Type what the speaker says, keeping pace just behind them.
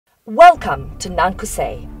Welcome to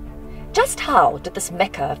Naankuse. Just how did this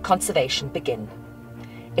mecca of conservation begin?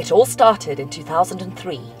 It all started in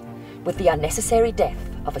 2003 with the unnecessary death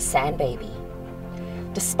of a sand baby.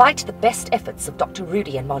 Despite the best efforts of Dr.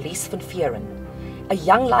 Rudie and Marlice van Vuuren, a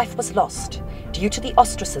young life was lost due to the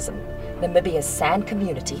ostracism Namibia's sand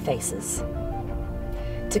community faces.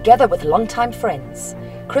 Together with longtime friends,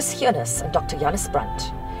 Chris Heunis and Dr. Janus Brandt,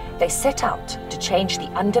 they set out to change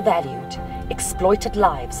the undervalued, exploited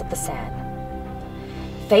lives of the sand.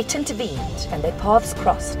 Fate intervened and their paths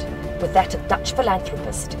crossed with that of Dutch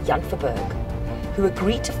philanthropist Jan Verburg, who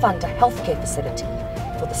agreed to fund a healthcare facility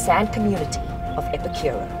for the sand community of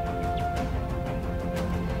Epicura.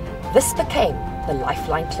 This became the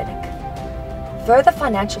Lifeline Clinic. Further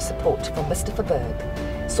financial support from Mr.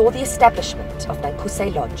 Verburg saw the establishment of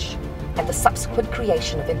Naankuse Lodge and the subsequent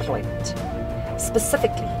creation of employment,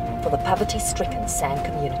 specifically for the poverty-stricken sand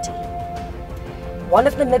community. One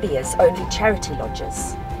of Namibia's only charity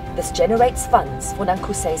lodges, this generates funds for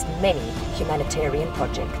Naankuse's many humanitarian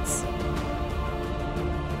projects.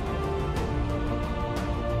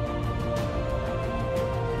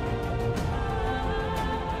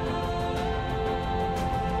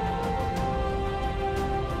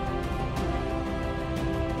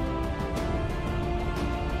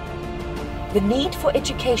 The need for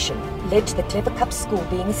education led to the Clever Cup School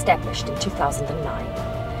being established in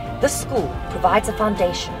 2009. This school provides a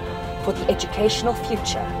foundation for the educational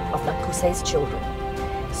future of Naankuse's children,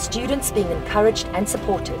 students being encouraged and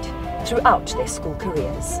supported throughout their school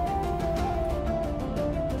careers.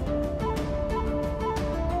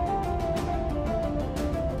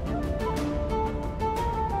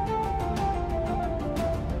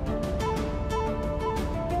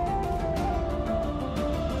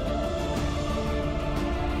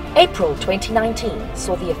 April 2019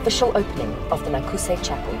 saw the official opening of the Naankuse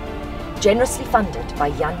Chapel, generously funded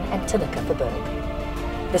by Jan and Tineke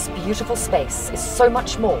Verburg. This beautiful space is so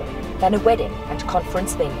much more than a wedding and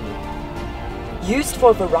conference venue. Used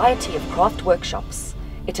for a variety of craft workshops,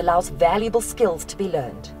 it allows valuable skills to be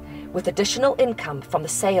learned, with additional income from the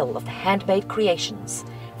sale of the handmade creations,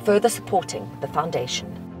 further supporting the foundation.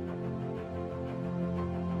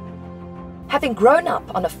 Having grown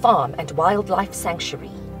up on a farm and wildlife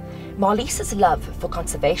sanctuary, Marlice's love for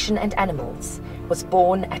conservation and animals was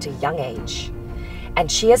born at a young age, and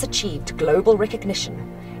she has achieved global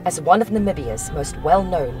recognition as one of Namibia's most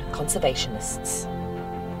well-known conservationists.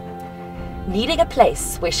 Needing a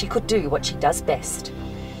place where she could do what she does best,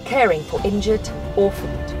 caring for injured,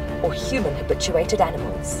 orphaned, or human-habituated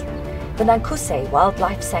animals, the Naankuse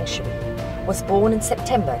Wildlife Sanctuary was born in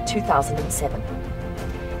September 2007.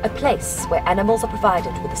 A place where animals are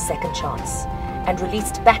provided with a second chance and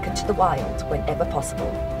released back into the wild whenever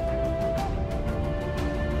possible.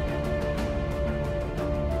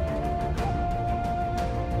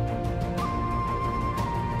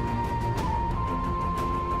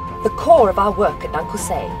 The core of our work at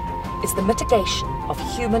Naankuse is the mitigation of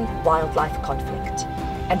human-wildlife conflict,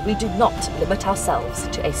 and we do not limit ourselves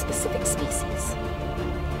to a specific species.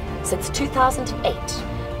 Since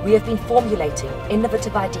 2008, we have been formulating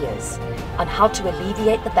innovative ideas on how to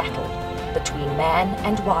alleviate the battle between man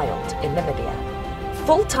and wild in Namibia.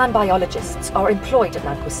 Full-time biologists are employed at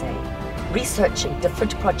Naankuse, researching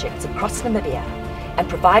different projects across Namibia and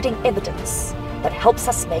providing evidence that helps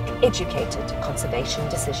us make educated conservation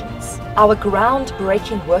decisions. Our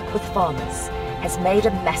groundbreaking work with farmers has made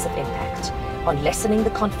a massive impact on lessening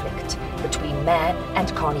the conflict between man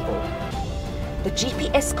and carnivore. The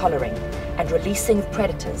GPS collaring and releasing of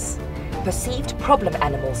predators, perceived problem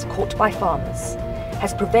animals caught by farmers,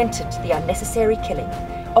 has prevented the unnecessary killing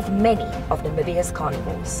of many of Namibia's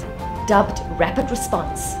carnivores. Dubbed Rapid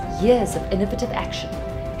Response, years of innovative action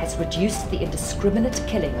has reduced the indiscriminate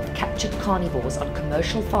killing of captured carnivores on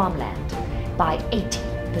commercial farmland by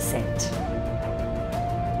 80%.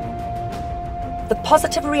 The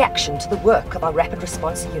positive reaction to the work of our Rapid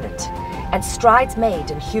Response Unit and strides made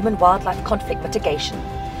in human-wildlife conflict mitigation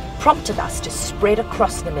prompted us to spread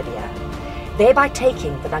across Namibia, thereby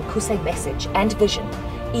taking the Naankuse message and vision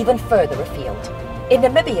even further afield. In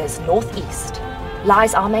Namibia's northeast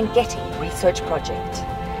lies our Mangeti research project,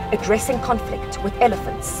 addressing conflict with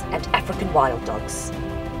elephants and African wild dogs.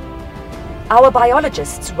 Our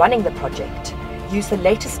biologists running the project use the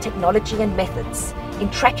latest technology and methods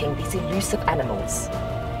in tracking these elusive animals.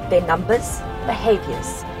 Their numbers,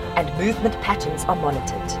 behaviors, and movement patterns are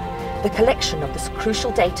monitored. The collection of this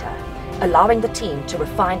crucial data allowing the team to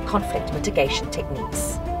refine conflict mitigation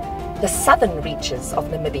techniques. The southern reaches of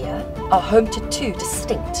Namibia are home to two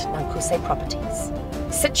distinct Naankuse properties.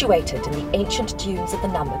 Situated in the ancient dunes of the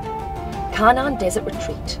Namib, Canaan Desert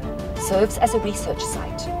Retreat serves as a research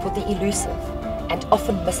site for the elusive and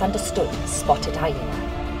often misunderstood spotted hyena.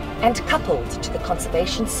 And coupled to the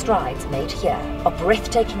conservation strides made here are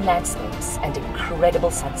breathtaking landscapes and incredible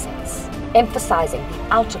sunsets, emphasizing the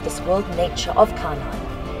out-of-this-world nature of Canaan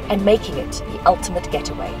and making it the ultimate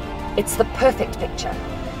getaway. It's the perfect picture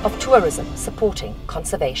of tourism supporting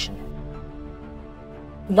conservation.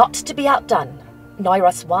 Not to be outdone,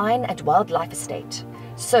 Naankuse Wine and Wildlife Estate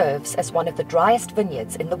serves as one of the driest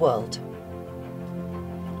vineyards in the world.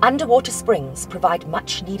 Underwater springs provide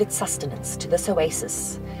much-needed sustenance to this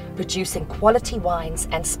oasis, producing quality wines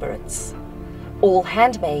and spirits, all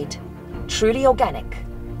handmade, truly organic,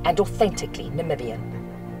 and authentically Namibian.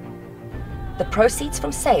 The proceeds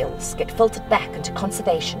from sales get filtered back into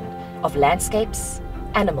conservation of landscapes,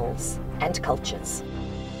 animals, and cultures.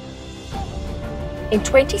 In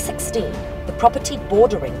 2016, the property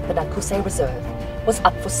bordering the Naankuse Reserve was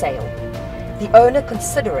up for sale, the owner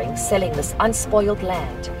considering selling this unspoiled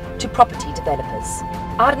land to property developers.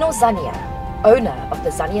 Arno Zania, owner of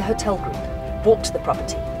the Zania Hotel Group, bought the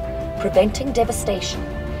property, preventing devastation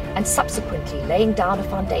and subsequently laying down a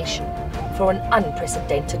foundation for an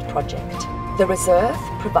unprecedented project. The reserve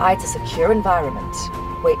provides a secure environment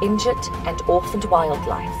where injured and orphaned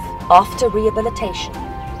wildlife, after rehabilitation,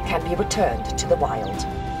 can be returned to the wild.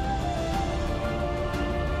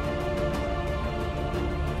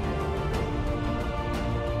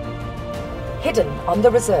 Hidden on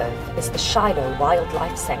the reserve is the Shiloh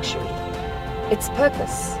Wildlife Sanctuary. Its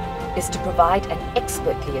purpose is to provide an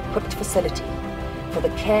expertly equipped facility for the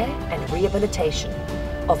care and rehabilitation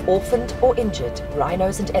of orphaned or injured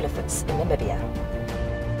rhinos and elephants in Namibia.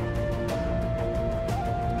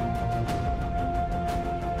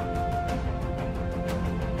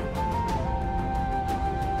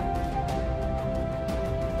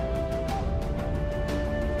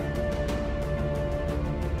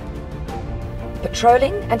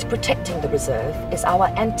 Patrolling and protecting the reserve is our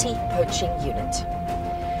anti-poaching unit.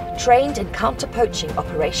 Trained in counter-poaching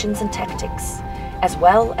operations and tactics, as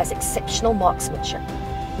well as exceptional marksmanship,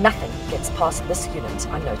 nothing gets past this unit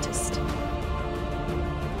unnoticed.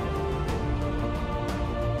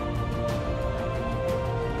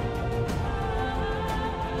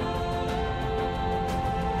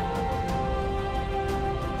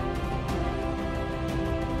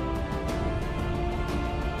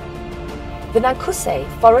 The Naankuse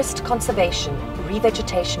Forest Conservation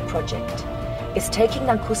Revegetation Project is taking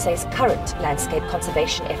Naankuse's current landscape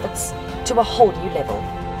conservation efforts to a whole new level.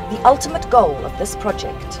 The ultimate goal of this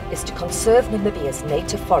project is to conserve Namibia's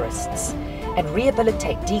native forests and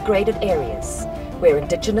rehabilitate degraded areas where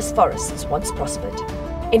indigenous forests once prospered.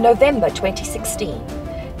 In November 2016,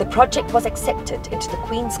 the project was accepted into the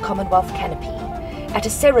Queen's Commonwealth canopy at a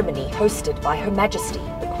ceremony hosted by Her Majesty,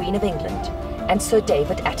 the Queen of England, and Sir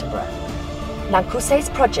David Attenborough. Naankuse's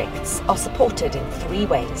projects are supported in 3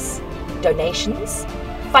 ways: donations,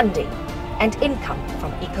 funding, and income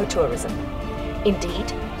from ecotourism.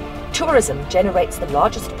 Indeed, tourism generates the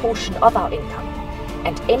largest portion of our income,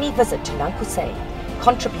 and any visit to Naankuse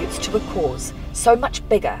contributes to a cause so much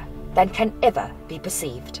bigger than can ever be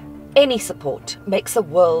perceived. Any support makes a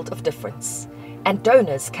world of difference, and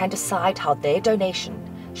donors can decide how their donation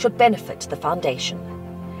should benefit the foundation.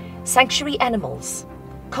 Sanctuary animals,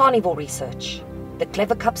 carnivore research, the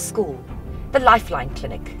Clever Cup School, the Lifeline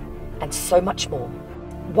Clinic, and so much more.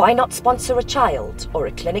 Why not sponsor a child or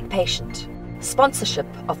a clinic patient? Sponsorship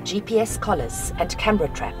of GPS collars and camera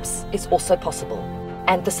traps is also possible,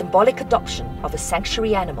 and the symbolic adoption of a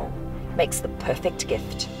sanctuary animal makes the perfect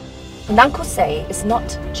gift. Naankuse is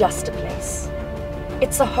not just a place.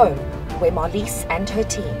 It's a home where Marlice and her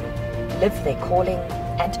team live their calling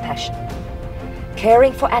and passion,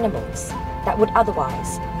 caring for animals that would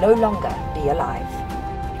otherwise no longer be alive.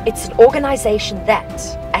 It's an organization that,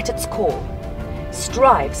 at its core,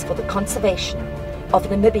 strives for the conservation of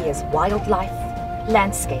Namibia's wildlife,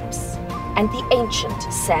 landscapes, and the ancient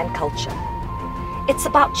sand culture. It's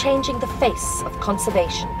about changing the face of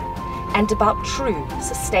conservation and about true,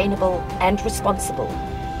 sustainable, and responsible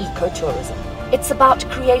ecotourism. It's about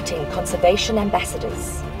creating conservation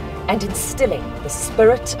ambassadors and instilling the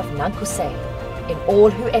spirit of Naankuse in all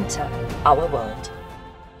who enter our world.